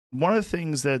One of the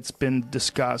things that's been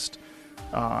discussed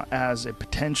as a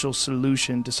potential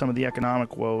solution to some of the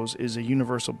economic woes is a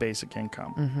universal basic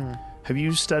income. Mm-hmm. Have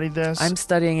you studied this? I'm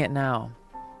studying it now.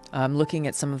 I'm looking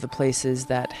at some of the places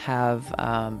that have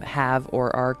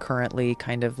or are currently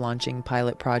kind of launching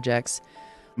pilot projects.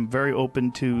 I'm very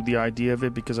open to the idea of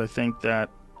it because I think that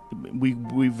we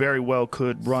very well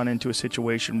could run into a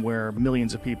situation where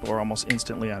millions of people are almost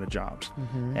instantly out of jobs,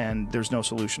 and there's no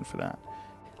solution for that.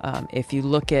 If you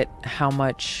look at how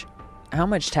much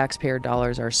taxpayer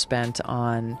dollars are spent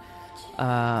on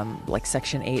like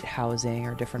Section 8 housing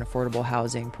or different affordable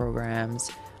housing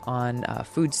programs, on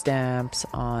food stamps,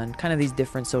 on kind of these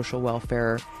different social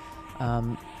welfare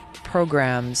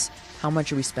programs, how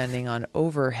much are we spending on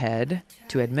overhead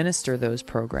to administer those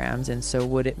programs? And so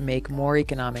would it make more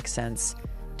economic sense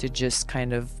to just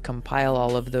kind of compile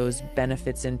all of those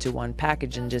benefits into one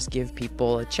package and just give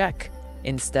people a check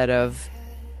instead of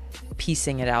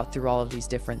piecing it out through all of these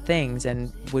different things?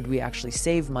 And would we actually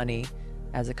save money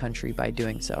as a country by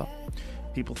doing so?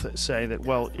 People say that,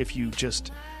 well, if you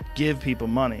just give people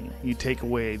money, you take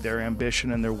away their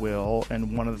ambition and their will,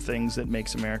 and one of the things that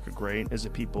makes America great is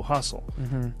that people hustle,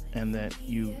 and that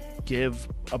you give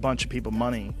a bunch of people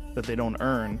money that they don't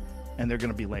earn, and they're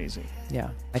going to be lazy.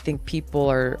 Yeah, I think people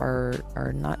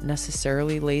are not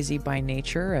necessarily lazy by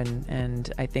nature,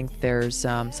 and I think there's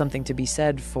something to be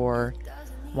said for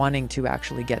wanting to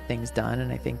actually get things done.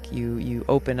 And I think you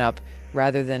open up,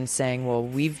 rather than saying, well,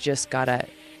 we've just got to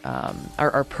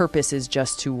our purpose is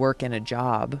just to work in a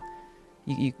job.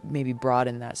 You maybe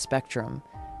broaden that spectrum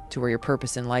to where your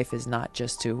purpose in life is not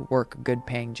just to work a good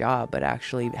paying job, but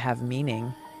actually have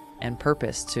meaning and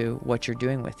purpose to what you're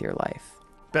doing with your life.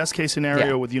 Best case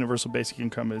scenario with universal basic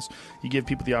income is you give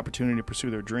people the opportunity to pursue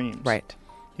their dreams. Right.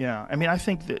 Yeah. I mean, I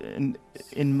think that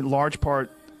in large part,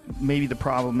 maybe the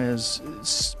problem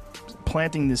is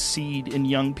planting this seed in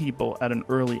young people at an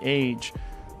early age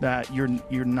that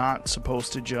you're not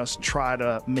supposed to just try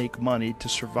to make money to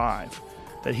survive.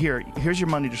 That here's your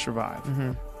money to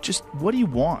survive. Just what do you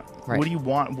want? Right. What do you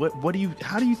want?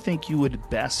 How do you think you would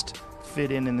best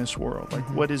fit in this world? Like,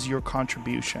 what is your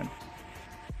contribution?